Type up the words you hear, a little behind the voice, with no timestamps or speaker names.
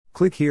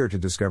Click here to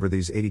discover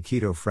these 80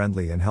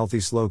 keto-friendly and healthy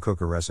slow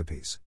cooker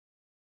recipes.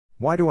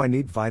 Why do I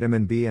need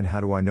vitamin B and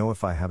how do I know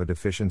if I have a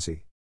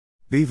deficiency?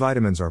 B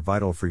vitamins are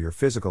vital for your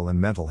physical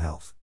and mental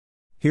health.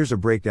 Here's a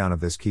breakdown of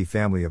this key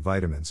family of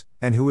vitamins,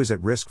 and who is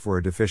at risk for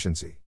a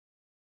deficiency.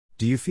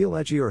 Do you feel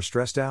edgy or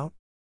stressed out?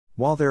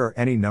 While there are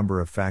any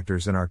number of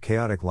factors in our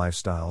chaotic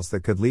lifestyles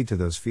that could lead to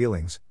those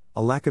feelings,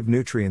 a lack of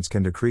nutrients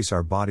can decrease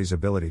our body's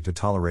ability to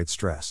tolerate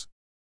stress.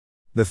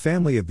 The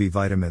family of B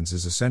vitamins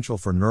is essential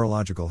for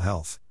neurological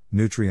health,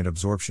 nutrient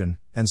absorption,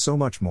 and so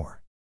much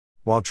more.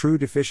 While true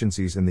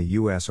deficiencies in the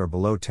US are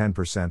below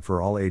 10%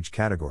 for all age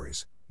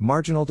categories,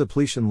 marginal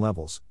depletion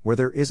levels, where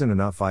there isn't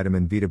enough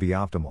vitamin B to be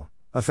optimal,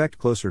 affect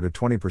closer to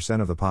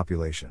 20% of the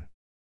population.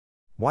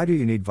 Why do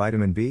you need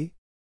vitamin B?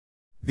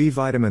 B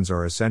vitamins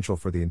are essential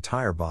for the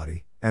entire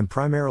body, and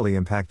primarily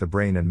impact the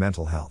brain and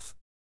mental health.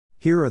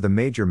 Here are the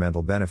major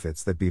mental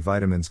benefits that B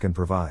vitamins can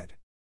provide.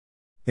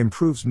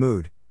 Improves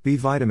mood. B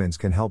vitamins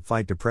can help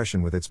fight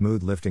depression with its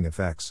mood-lifting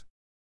effects.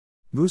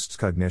 Boosts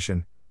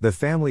cognition. The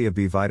family of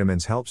B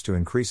vitamins helps to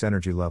increase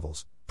energy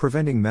levels,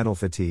 preventing mental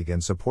fatigue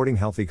and supporting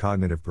healthy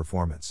cognitive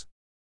performance.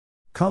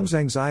 Calms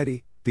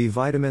anxiety. B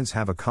vitamins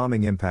have a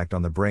calming impact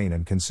on the brain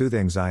and can soothe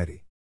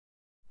anxiety.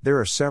 There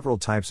are several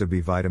types of B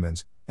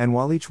vitamins, and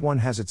while each one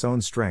has its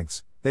own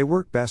strengths, they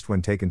work best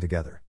when taken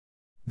together.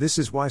 This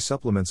is why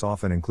supplements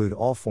often include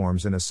all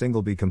forms in a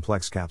single B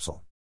complex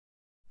capsule.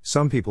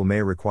 Some people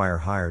may require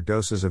higher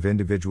doses of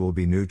individual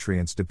B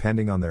nutrients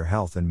depending on their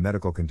health and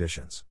medical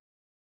conditions.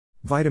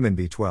 Vitamin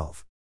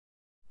B12.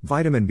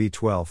 Vitamin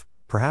B12,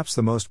 perhaps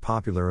the most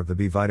popular of the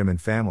B vitamin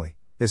family,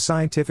 is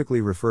scientifically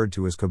referred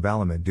to as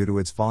cobalamin due to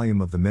its volume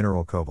of the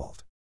mineral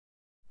cobalt.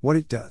 What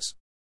it does.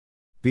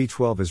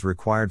 B12 is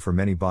required for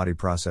many body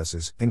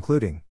processes,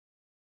 including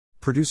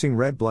producing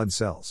red blood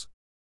cells,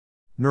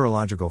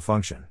 neurological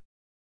function,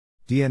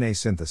 DNA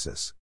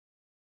synthesis,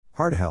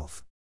 heart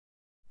health,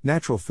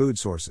 natural food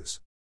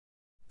sources,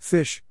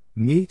 fish,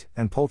 meat,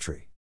 and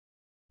poultry,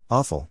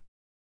 offal,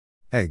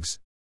 eggs,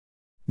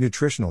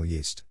 nutritional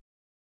yeast.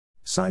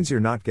 Signs you're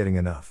not getting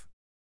enough.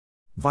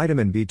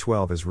 Vitamin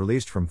B12 is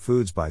released from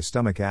foods by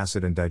stomach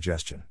acid and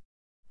digestion.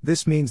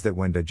 This means that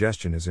when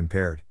digestion is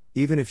impaired,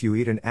 even if you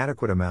eat an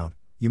adequate amount,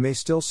 you may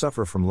still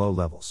suffer from low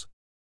levels.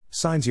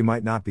 Signs you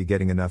might not be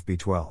getting enough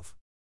B12.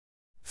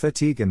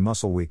 Fatigue and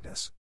muscle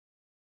weakness.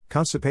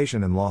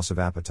 Constipation and loss of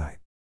appetite.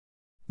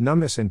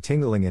 Numbness and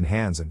tingling in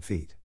hands and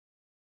feet.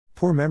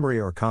 Poor memory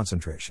or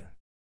concentration.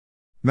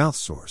 Mouth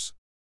sores.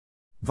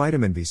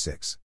 Vitamin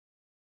B6.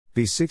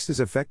 B6 is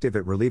effective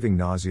at relieving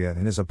nausea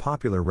and is a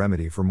popular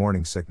remedy for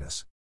morning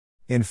sickness.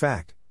 In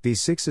fact,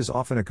 B6 is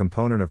often a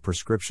component of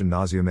prescription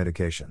nausea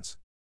medications.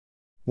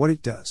 What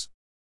it does.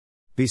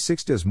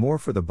 B6 does more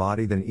for the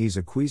body than ease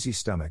a queasy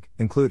stomach,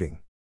 including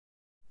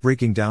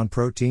breaking down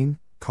protein,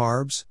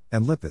 carbs,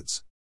 and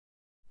lipids.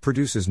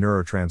 Produces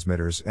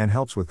neurotransmitters and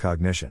helps with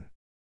cognition.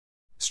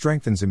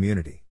 Strengthens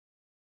immunity.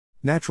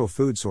 Natural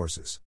food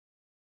sources.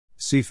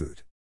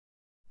 Seafood.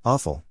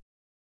 Offal.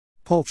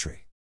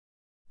 Poultry.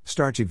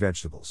 Starchy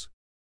vegetables.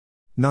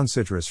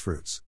 Non-citrus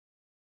fruits.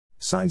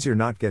 Signs you're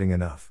not getting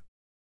enough.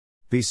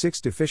 B6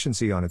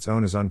 deficiency on its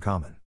own is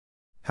uncommon.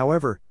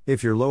 However,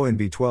 if you're low in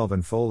B12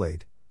 and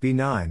folate,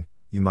 B9,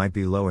 you might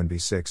be low in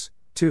B6,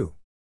 too.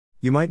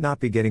 You might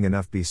not be getting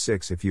enough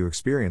B6 if you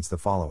experience the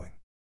following.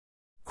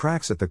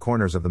 Cracks at the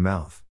corners of the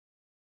mouth.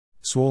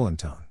 Swollen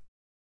tongue.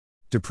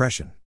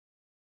 Depression.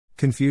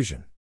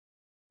 Confusion.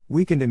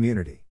 Weakened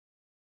immunity.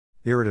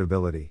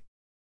 Irritability.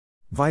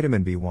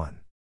 Vitamin B1.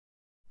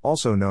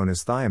 Also known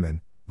as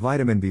thiamine,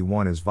 vitamin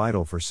B1 is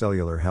vital for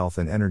cellular health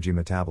and energy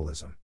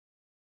metabolism.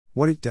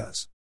 What it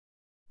does.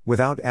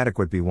 Without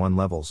adequate B1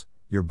 levels,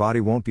 your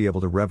body won't be able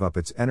to rev up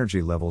its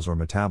energy levels or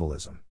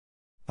metabolism.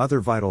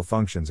 Other vital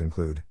functions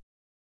include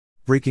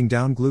breaking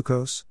down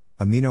glucose,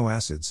 amino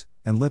acids,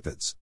 and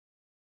lipids.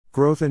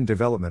 Growth and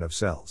development of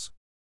cells.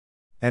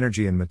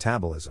 Energy and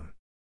metabolism.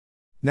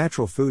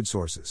 Natural food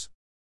sources.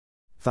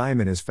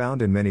 Thiamine is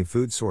found in many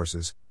food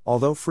sources,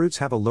 although fruits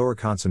have a lower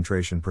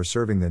concentration per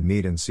serving than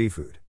meat and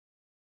seafood.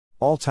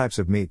 All types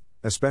of meat,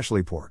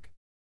 especially pork.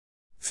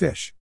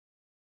 Fish.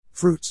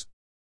 Fruits.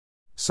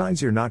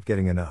 Signs you're not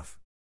getting enough.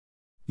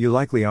 You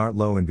likely aren't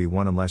low in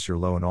B1 unless you're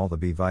low in all the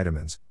B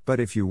vitamins, but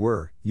if you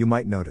were, you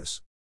might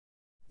notice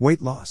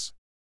weight loss,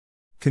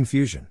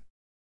 confusion,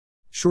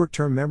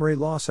 short-term memory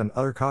loss and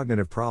other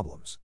cognitive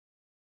problems,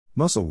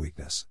 muscle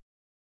weakness,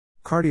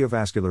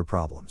 cardiovascular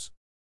problems.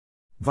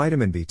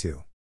 Vitamin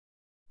B2.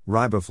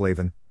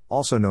 Riboflavin,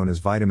 also known as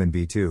vitamin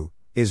B2,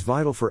 is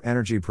vital for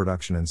energy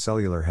production and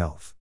cellular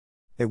health.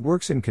 It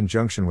works in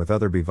conjunction with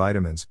other B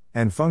vitamins,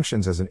 and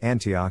functions as an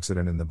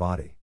antioxidant in the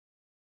body.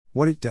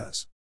 What it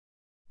does.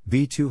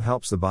 B2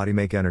 helps the body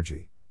make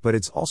energy, but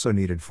it's also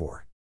needed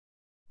for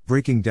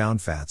breaking down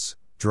fats,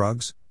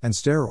 drugs, and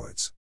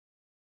steroids.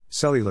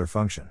 Cellular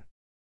function.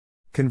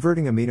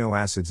 Converting amino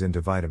acids into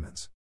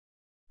vitamins.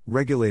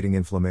 Regulating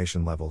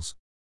inflammation levels.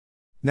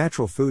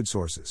 Natural food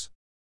sources.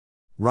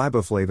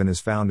 Riboflavin is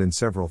found in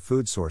several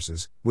food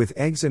sources, with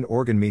eggs and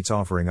organ meats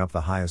offering up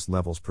the highest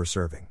levels per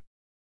serving.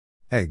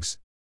 Eggs.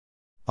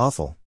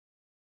 Offal.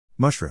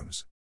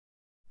 Mushrooms.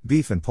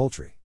 Beef and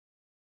poultry.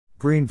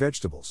 Green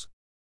vegetables.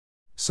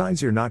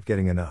 Signs you're not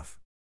getting enough.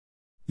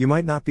 You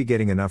might not be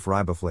getting enough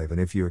riboflavin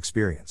if you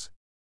experience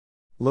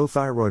low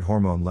thyroid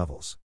hormone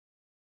levels.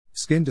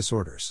 Skin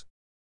disorders.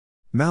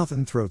 Mouth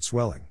and throat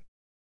swelling.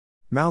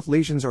 Mouth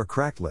lesions or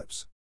cracked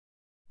lips.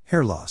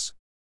 Hair loss.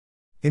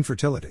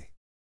 Infertility.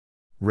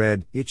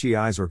 Red, itchy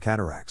eyes or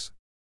cataracts.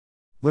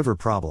 Liver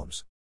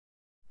problems.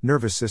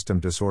 Nervous system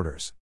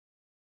disorders.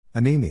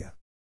 Anemia.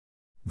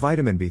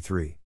 Vitamin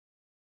B3.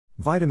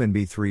 Vitamin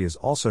B3 is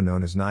also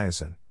known as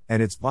niacin,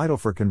 and it's vital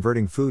for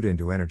converting food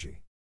into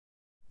energy.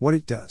 What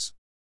it does.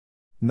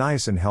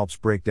 Niacin helps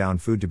break down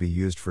food to be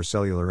used for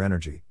cellular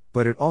energy,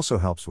 but it also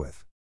helps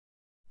with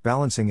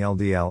balancing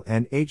LDL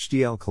and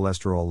HDL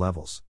cholesterol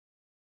levels,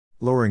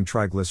 lowering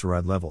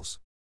triglyceride levels,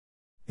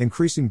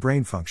 increasing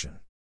brain function,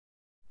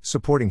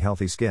 supporting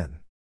healthy skin,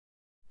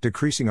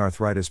 decreasing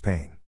arthritis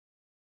pain.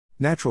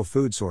 Natural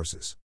food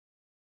sources.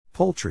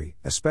 Poultry,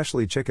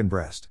 especially chicken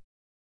breast.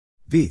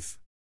 Beef.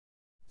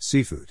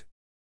 Seafood.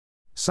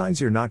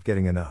 Signs you're not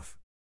getting enough.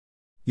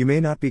 You may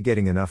not be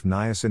getting enough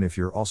niacin if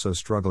you're also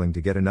struggling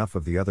to get enough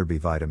of the other B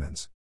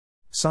vitamins.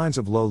 Signs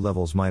of low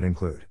levels might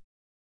include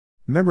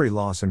memory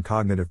loss and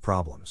cognitive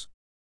problems,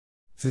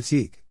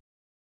 fatigue,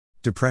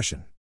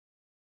 depression,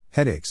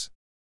 headaches,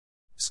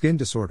 skin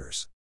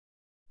disorders,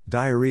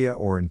 diarrhea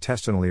or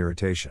intestinal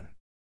irritation.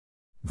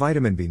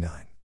 Vitamin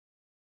B9.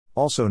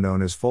 Also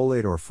known as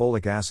folate or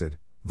folic acid,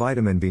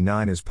 vitamin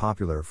B9 is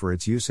popular for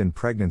its use in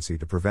pregnancy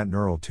to prevent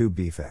neural tube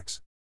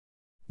defects.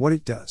 What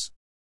it does.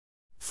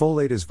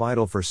 Folate is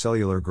vital for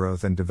cellular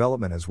growth and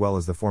development as well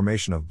as the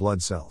formation of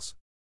blood cells.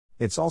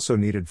 It's also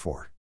needed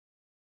for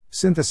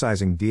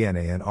synthesizing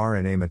DNA and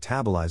RNA,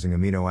 metabolizing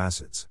amino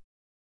acids,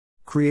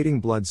 creating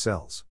blood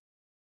cells.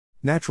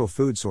 Natural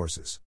food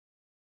sources.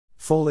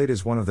 Folate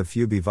is one of the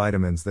few B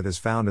vitamins that is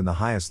found in the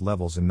highest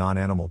levels in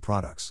non-animal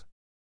products.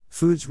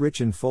 Foods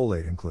rich in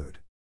folate include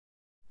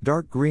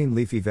dark green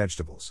leafy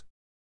vegetables,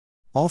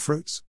 all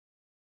fruits,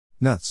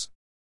 nuts,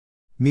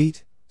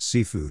 meat,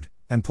 seafood,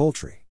 and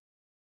poultry,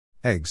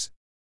 eggs,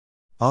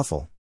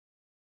 offal,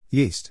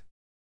 yeast.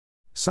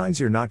 Signs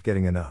you're not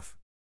getting enough.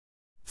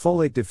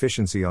 Folate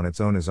deficiency on its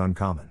own is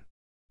uncommon.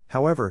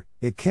 However,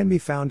 it can be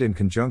found in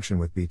conjunction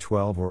with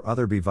B12 or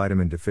other B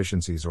vitamin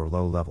deficiencies or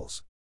low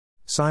levels.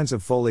 Signs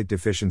of folate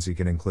deficiency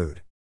can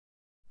include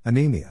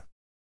anemia,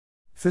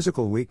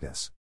 physical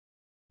weakness,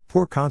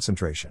 poor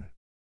concentration,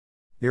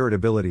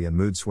 irritability and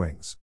mood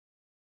swings,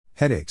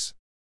 headaches,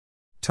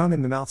 tongue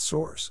and mouth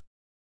sores,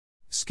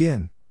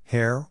 skin,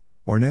 hair,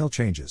 or nail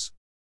changes.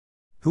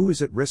 Who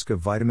is at risk of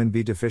vitamin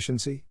B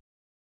deficiency?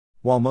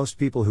 While most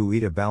people who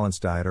eat a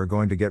balanced diet are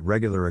going to get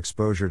regular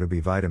exposure to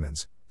B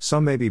vitamins,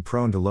 some may be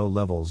prone to low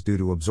levels due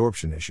to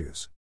absorption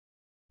issues.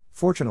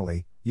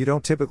 Fortunately, you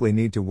don't typically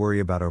need to worry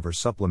about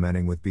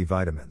over-supplementing with B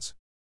vitamins.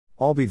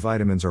 All B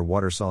vitamins are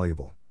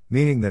water-soluble,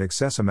 meaning that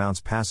excess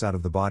amounts pass out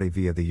of the body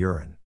via the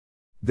urine.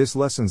 This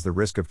lessens the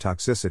risk of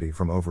toxicity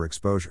from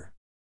overexposure.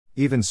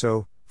 Even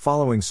so,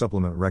 following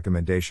supplement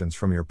recommendations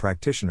from your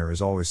practitioner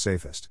is always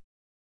safest.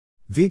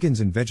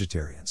 Vegans and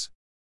vegetarians.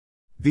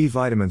 B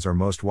vitamins are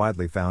most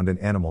widely found in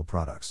animal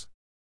products.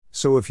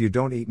 So if you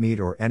don't eat meat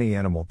or any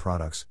animal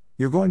products,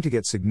 you're going to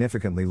get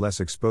significantly less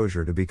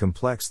exposure to B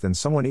complex than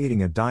someone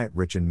eating a diet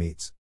rich in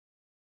meats.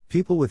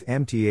 People with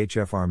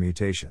MTHFR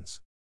mutations.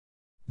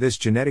 This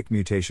genetic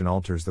mutation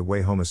alters the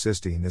way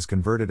homocysteine is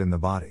converted in the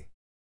body.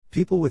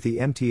 People with the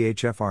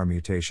MTHFR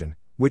mutation,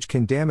 which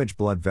can damage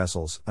blood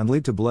vessels and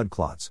lead to blood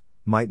clots,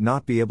 might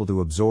not be able to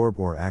absorb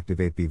or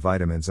activate B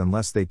vitamins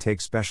unless they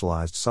take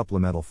specialized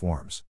supplemental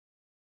forms.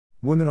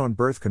 Women on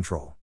birth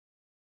control.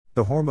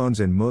 The hormones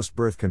in most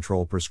birth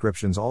control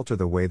prescriptions alter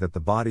the way that the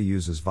body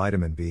uses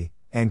vitamin B,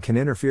 and can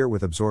interfere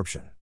with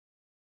absorption.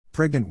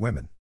 Pregnant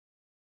women.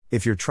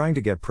 If you're trying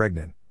to get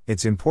pregnant,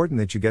 it's important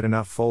that you get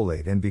enough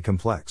folate and B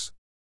complex.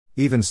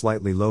 Even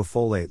slightly low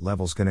folate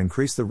levels can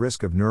increase the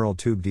risk of neural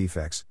tube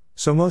defects,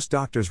 so most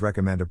doctors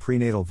recommend a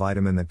prenatal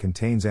vitamin that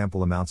contains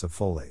ample amounts of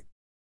folate.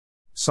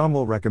 Some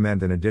will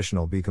recommend an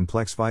additional B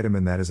complex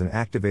vitamin that is an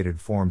activated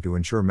form to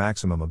ensure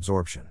maximum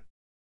absorption.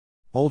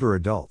 Older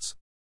adults.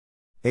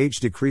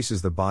 Age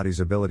decreases the body's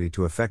ability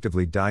to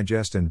effectively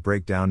digest and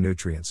break down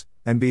nutrients,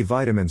 and B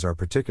vitamins are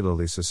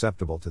particularly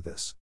susceptible to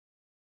this.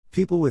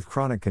 People with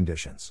chronic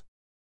conditions.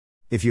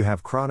 If you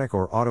have chronic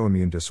or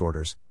autoimmune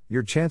disorders,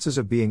 your chances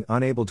of being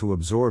unable to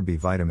absorb B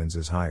vitamins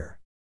is higher.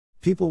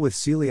 People with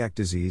celiac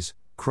disease,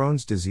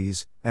 Crohn's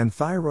disease, and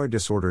thyroid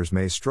disorders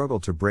may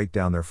struggle to break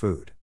down their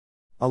food.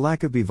 A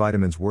lack of B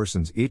vitamins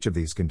worsens each of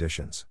these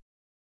conditions.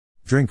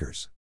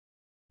 Drinkers.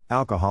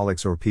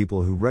 Alcoholics or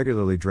people who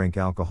regularly drink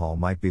alcohol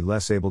might be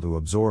less able to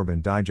absorb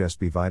and digest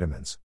B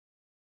vitamins.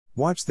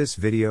 Watch this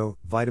video,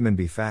 Vitamin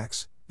B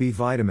Facts, B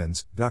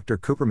Vitamins. Dr.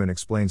 Cooperman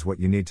explains what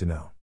you need to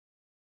know.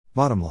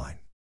 Bottom line.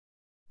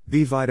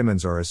 B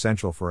vitamins are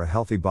essential for a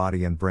healthy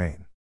body and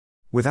brain.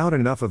 Without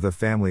enough of the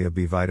family of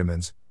B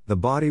vitamins, the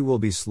body will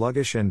be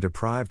sluggish and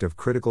deprived of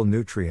critical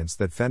nutrients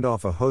that fend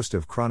off a host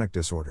of chronic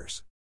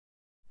disorders.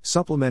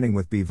 Supplementing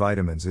with B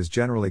vitamins is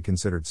generally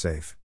considered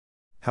safe.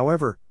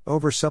 However,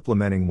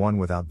 over-supplementing one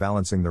without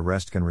balancing the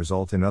rest can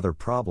result in other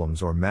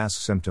problems or mask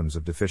symptoms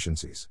of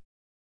deficiencies.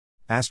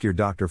 Ask your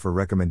doctor for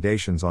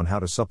recommendations on how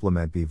to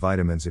supplement B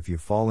vitamins if you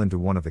fall into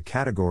one of the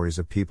categories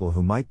of people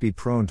who might be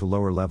prone to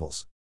lower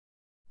levels.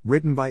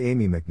 Written by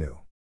Amy McNew.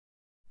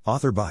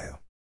 Author bio.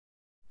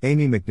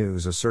 Amy McNew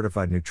is a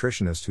certified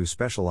nutritionist who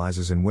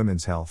specializes in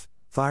women's health,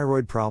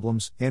 thyroid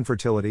problems,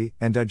 infertility,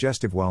 and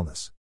digestive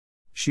wellness.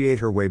 She ate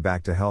her way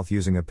back to health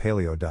using a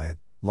paleo diet,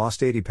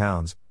 lost 80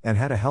 pounds, and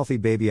had a healthy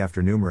baby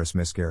after numerous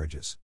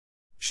miscarriages.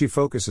 She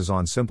focuses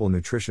on simple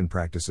nutrition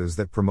practices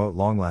that promote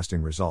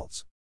long-lasting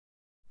results.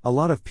 A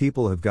lot of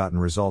people have gotten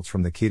results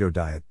from the keto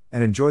diet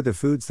and enjoy the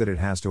foods that it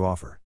has to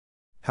offer.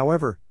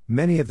 However,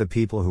 many of the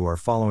people who are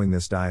following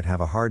this diet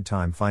have a hard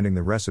time finding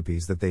the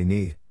recipes that they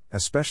need,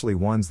 especially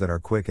ones that are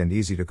quick and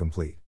easy to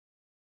complete.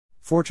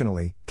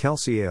 Fortunately,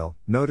 Kelsey Ale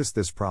noticed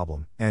this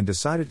problem and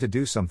decided to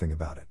do something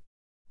about it.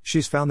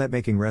 She's found that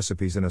making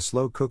recipes in a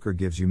slow cooker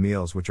gives you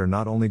meals which are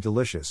not only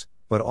delicious,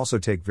 but also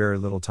take very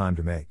little time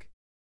to make.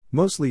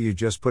 Mostly you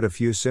just put a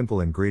few simple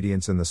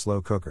ingredients in the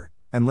slow cooker,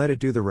 and let it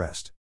do the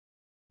rest.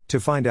 To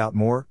find out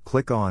more,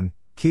 click on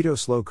Keto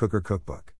Slow Cooker Cookbook.